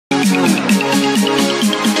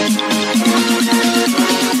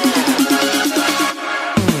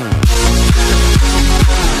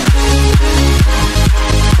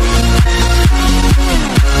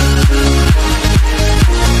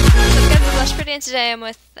and today I'm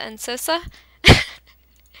with Ensosa.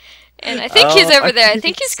 And I think he's over there. I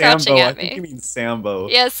think he's crouching at me. I think you mean Sambo.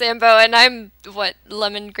 Yeah, Sambo, and I'm, what,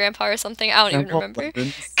 Lemon Grandpa or something? I don't even remember.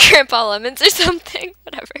 Lemons. Grandpa Lemons or something.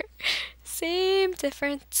 Whatever. Same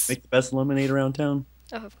difference. Make the best lemonade around town.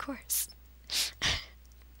 Oh, of course.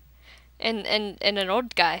 And an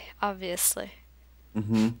old guy, obviously.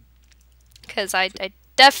 Mm-hmm. Because I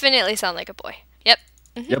definitely sound like a boy. Yep.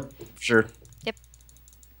 Mm-hmm. Yep, sure. Yep.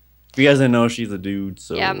 If you guys didn't know, she's a dude,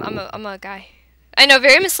 so... Yeah, I'm a guy. I know,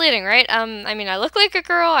 very misleading, right? I mean, I look like a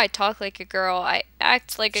girl, I talk like a girl, I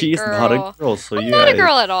act like a girl. She's not a girl, so I'm not a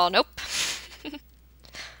girl at all, nope.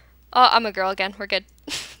 Oh, I'm a girl again, we're good.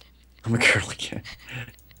 I'm a girl again.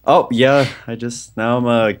 Oh, yeah, now I'm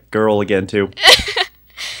a girl again, too.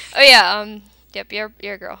 Oh, yeah, yep, you're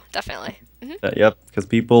a girl, definitely. Mm-hmm. Yep, because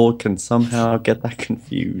people can somehow get that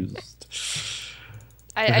confused.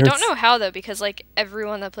 I don't know how, though, because, like,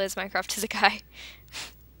 everyone that plays Minecraft is a guy.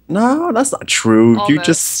 No, that's not true. Almost. You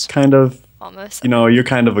just kind of, almost. You know, you're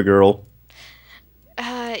kind of a girl.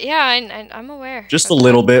 Yeah, I'm aware. Just a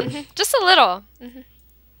little bit. Mm-hmm. Just a little. Mm-hmm.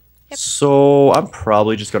 Yep. So I'm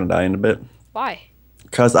probably just gonna die in a bit. Why?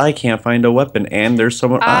 Because I can't find a weapon, and there's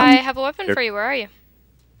someone. I have a weapon for you. Where are you?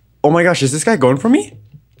 Oh my gosh, is this guy going for me?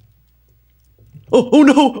 Oh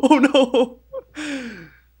no! Oh no!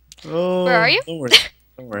 Oh. Where are you? Don't worry.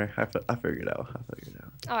 Don't worry. I figured it out.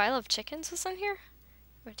 Oh, I love chickens. Was in here?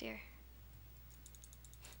 Oh dear.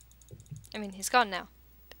 I mean, he's gone now.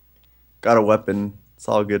 Got a weapon. It's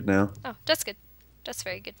all good now. Oh, that's good. That's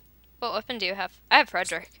very good. What weapon do you have? I have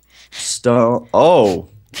Frederick. Stone. Oh.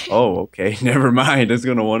 Oh, okay. Never mind. It's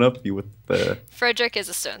gonna one up you with the. Frederick is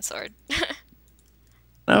a stone sword.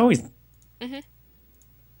 No, he's. Mhm.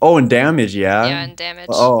 Oh, and damage, yeah. Yeah, and damage.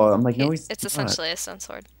 Oh, I'm like, no, he's. It's essentially a stone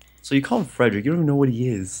sword. So you call him Frederick? You don't even know what he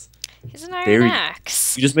is. He's an iron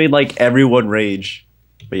axe. You just made like everyone rage.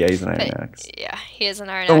 But yeah, he's an iron axe. Yeah, he is an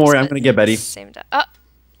iron axe. Don't worry, I'm gonna get Betty. Same. Oh.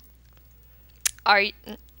 Are you?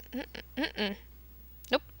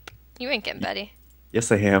 Nope. You ain't getting Betty.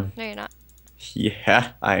 Yes, I am. No, you're not.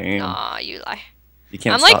 Yeah, I am. Aw, you lie. You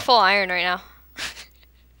can't. I'm like full iron right now.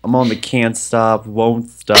 I'm on the can't stop, won't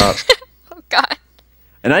stop. Oh God.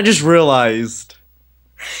 And I just realized.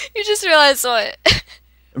 You just realized what?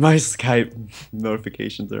 My Skype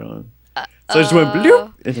notifications are on. So I just went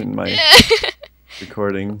bloop in my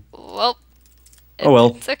recording. Well. Oh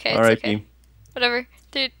well. It's okay. R.I.P. It's okay. Whatever.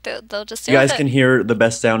 Dude, they'll just do it. You guys can hear the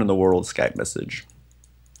best sound in the world Skype message.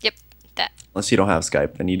 Yep, that. Unless you don't have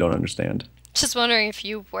Skype, then you don't understand. Just wondering if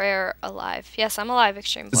you were alive. Yes, I'm alive,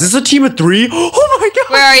 Extreme Boy. Is this a team of 3? Oh my god!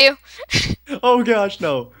 Where are you? Oh gosh,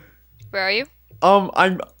 no. Where are you?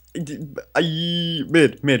 I'm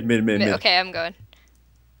mid. Okay, I'm going.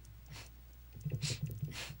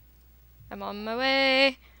 I'm on my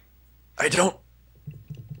way. I'm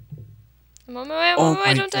on my way. Oh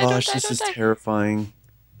my gosh, this is terrifying.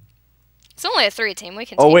 It's only a 3-team. We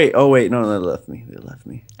can. Oh wait. No, they left me.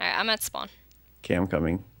 Alright, I'm at spawn. Okay, I'm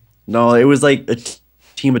coming. No, it was like a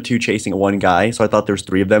team of 2 chasing one guy, so I thought there was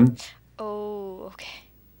 3 of them. Oh, okay.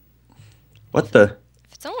 What the?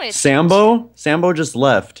 If it's only a Sambo? Sambo just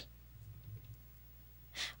left.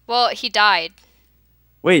 Well, he died.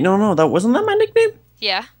 Wait, no, that wasn't that my nickname?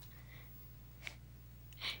 Yeah.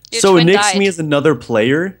 So it nicks me as another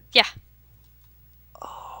player? Yeah.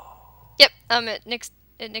 Oh. Yep.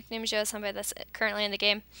 It nicknames you as somebody that's currently in the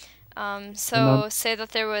game. So say that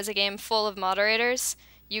there was a game full of moderators,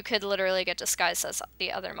 you could literally get disguised as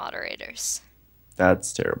the other moderators.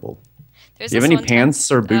 That's terrible. Do There's you have any pants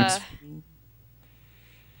or boots?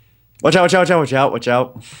 Watch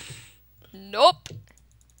out. Nope.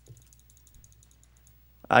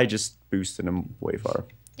 I just boosted him way far.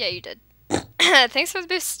 Yeah, you did. Thanks for the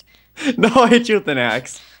boost. No, I hit you with an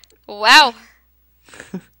axe. Wow.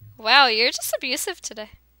 Wow, you're just abusive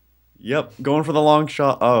today. Yep, going for the long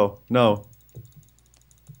shot. Oh, no.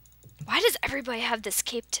 Why does everybody have this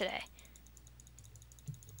cape today?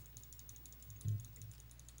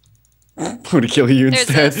 I'm gonna kill you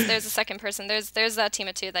instead. There's a second person. There's that team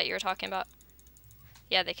of 2 that you were talking about.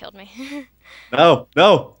 Yeah, they killed me. No.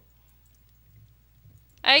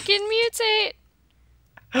 I can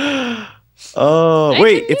mutate. Oh,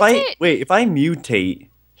 wait, if I mutate.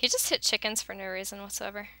 He just hit chickens for no reason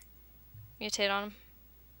whatsoever. Mutate on him.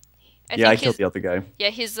 I killed the other guy. Yeah,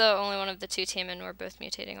 he's the only one of the 2 team, and we're both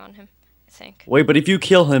mutating on him, I think. Wait, but if you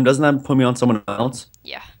kill him, doesn't that put me on someone else?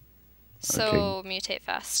 Yeah. So, mutate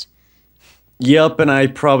fast. Yep, and I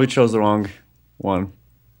probably chose the wrong one.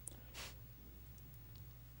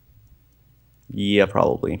 Yeah,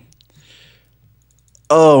 probably.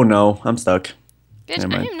 Oh no, I'm stuck. Bitch,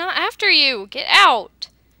 I am not after you. Get out.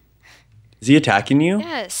 Is he attacking you?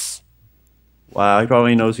 Yes. Wow, he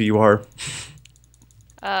probably knows who you are.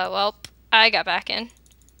 Well, I got back in.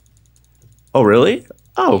 Oh, really?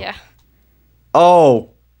 Oh. Yeah. Oh.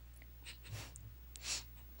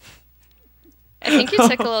 I think you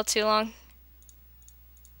took a little too long.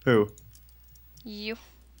 Who? You.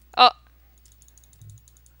 Oh.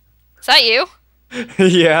 Is that you?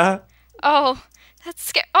 Yeah. Oh, that's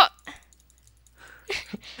scary. Oh.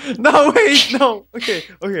 No, wait, no. Okay,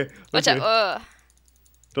 okay. Watch Okay. out.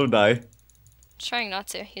 Don't die. Trying not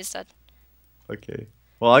to. He's dead. Okay.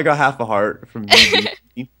 Well, I got half a heart from you.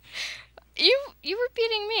 You were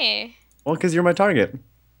beating me. Well, because you're my target.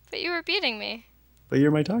 But you were beating me. But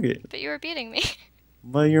you're my target. But you were beating me.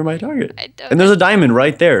 But you're my target. I don't. And there's a diamond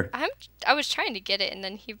right there. I was trying to get it, and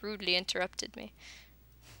then he rudely interrupted me.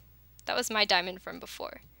 That was my diamond from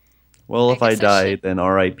before. Well, if I die, then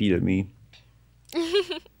R.I.P. to me.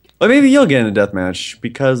 But maybe you'll get in a deathmatch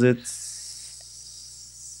because it's.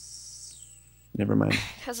 Never mind.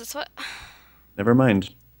 Because it's what? Never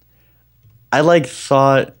mind. I like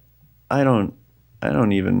thought. I don't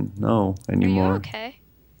even know anymore. Are you okay?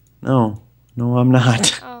 No, I'm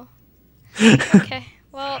not. Oh. Okay.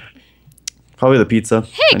 Well. Probably the pizza.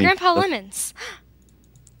 Hey, GrandpaLemons.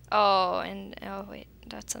 Oh, and oh wait,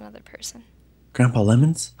 that's another person.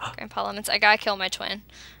 GrandpaLemons? GrandpaLemons. I gotta kill my twin.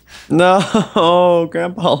 No,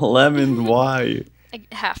 GrandpaLemons. Why? I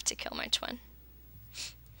have to kill my twin.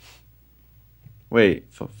 Wait,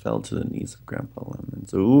 fell to the knees of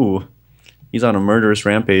GrandpaLemons. Ooh, he's on a murderous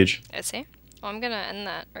rampage. Is he? Well, I'm gonna end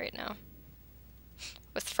that right now.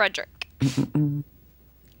 With Frederick.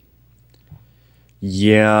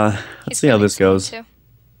 Yeah, let's see how this goes. Too.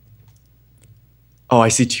 Oh, I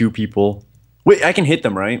see two people. Wait, I can hit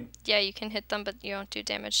them, right? Yeah, you can hit them, but you don't do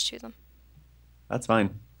damage to them. That's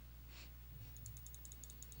fine.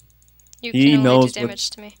 You can only do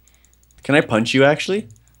damage to me. Can I punch you, actually?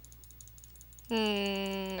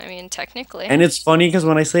 I mean, technically. And it's funny because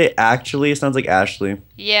when I say actually, it sounds like Ashley.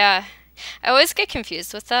 Yeah. I always get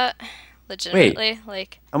confused with that. Legitimately. Wait,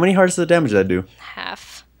 like. How many hearts of damage did that do?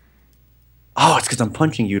 Half. Oh, it's because I'm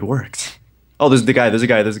punching you. It works. Oh, there's the guy. There's a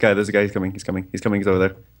guy. He's coming. He's over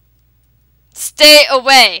there. Stay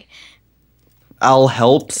away! I'll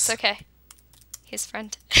helps. It's okay. He's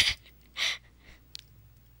friend.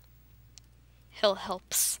 He'll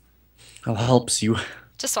helps. I'll helps you.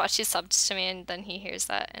 Just watch, he subs to me and then he hears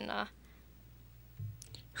that and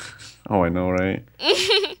Oh, I know, right?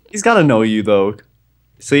 He's gotta know you though.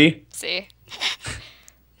 See? See.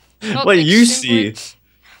 What you see? Void.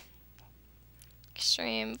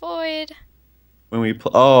 Extreme void. When we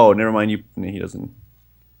oh, never mind. He doesn't.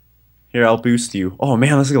 Here, I'll boost you. Oh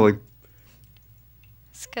man, let's go.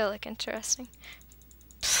 It's gonna look interesting.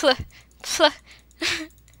 Plah, plah.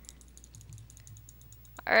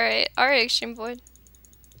 Alright, extreme void.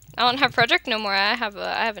 I don't have Frederick no more. I have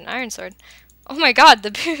an iron sword. Oh my god,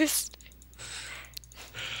 the boost.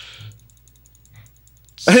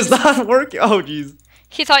 It's not working. Oh jeez.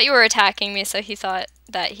 He thought you were attacking me, so he thought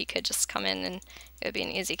that he could just come in and it would be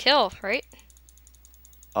an easy kill, right?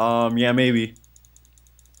 Yeah, maybe.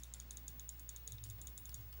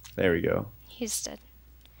 There we go. He's dead.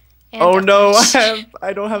 And oh no,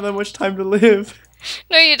 I don't have that much time to live.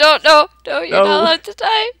 No, you don't. No, you're not allowed to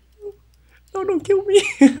die. No, don't kill me.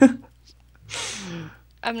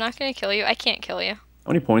 I'm not gonna kill you. I can't kill you.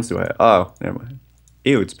 How many points do I have? Oh, never mind.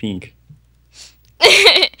 Ew, it's pink.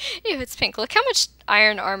 Ew, it's pink. Look how much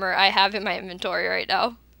iron armor I have in my inventory right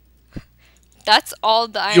now. That's all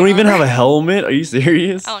the iron You don't even armor. have a helmet? Are you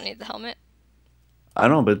serious? I don't need the helmet. I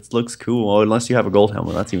don't know, but it looks cool. Well, unless you have a gold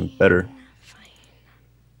helmet, that's even better. Fine.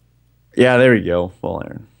 Yeah, there we go. Full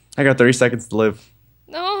iron. I got 30 seconds to live.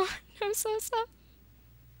 No, I'm so sad.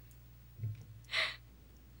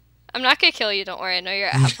 I'm not gonna kill you, don't worry. I know you're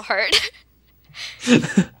at half a heart.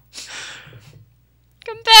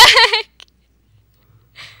 Come back!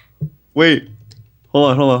 Wait.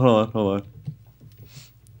 Hold on.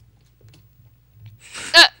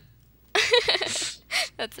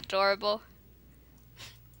 That's adorable.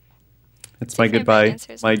 It's my goodbye.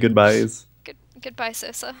 My goodbyes. Goodbye,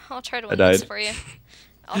 Sosa. I'll try to win this for you.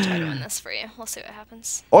 We'll see what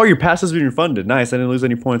happens. Oh, your pass has been refunded. Nice. I didn't lose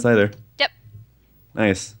any points either. Yep.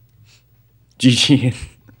 Nice. GG.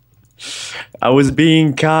 I was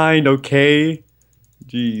being kind, okay?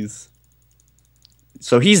 Jeez.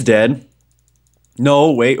 So he's dead.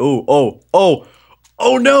 No, wait. Oh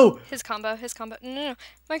no! His combo. No.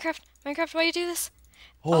 Minecraft, why you do this?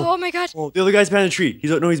 Oh my god. Oh, the other guy's behind a tree.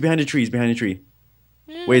 He's behind a tree.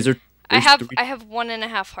 No. Wait, is there... I have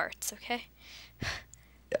 1.5 hearts, okay?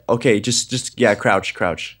 Okay, just yeah,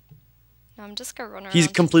 crouch. I'm just gonna run around. He's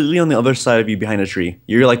completely on the other side of you behind a tree.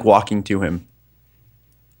 You're like walking to him.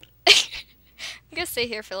 I'm gonna stay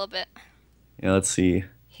here for a little bit. Yeah, let's see.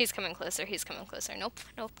 He's coming closer. He's coming closer. Nope.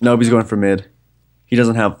 Nope, he's going for mid. He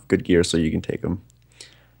doesn't have good gear, so you can take him.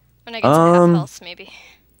 When I get to half health, maybe.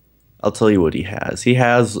 I'll tell you what he has. He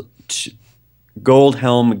has gold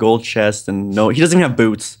helm, gold chest, and no, he doesn't even have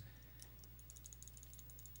boots.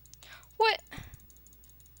 What?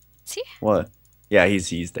 See? What? Yeah,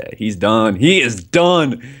 he's dead. He's done. He is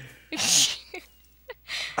done.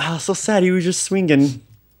 So sad. He was just swinging.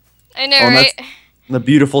 I know, right? The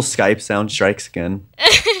beautiful Skype sound strikes again.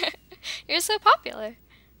 You're so popular.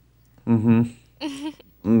 Mm-hmm.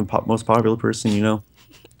 I'm the most popular person you know.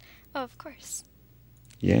 Oh, of course.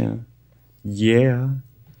 Yeah. Yeah.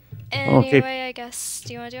 Anyway, okay. I guess,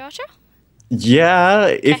 do you want to do outro? Yeah,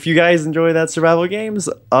 if you guys enjoy that survival games,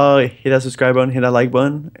 hit that subscribe button, hit that like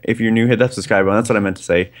button. If you're new, hit that subscribe button. That's what I meant to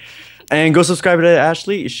say. And go subscribe to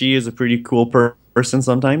Ashley. She is a pretty cool person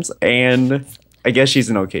sometimes, and I guess she's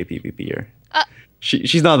an okay PvPer.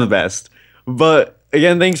 She's not the best. But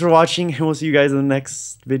again, thanks for watching, and we'll see you guys in the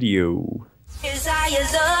next video.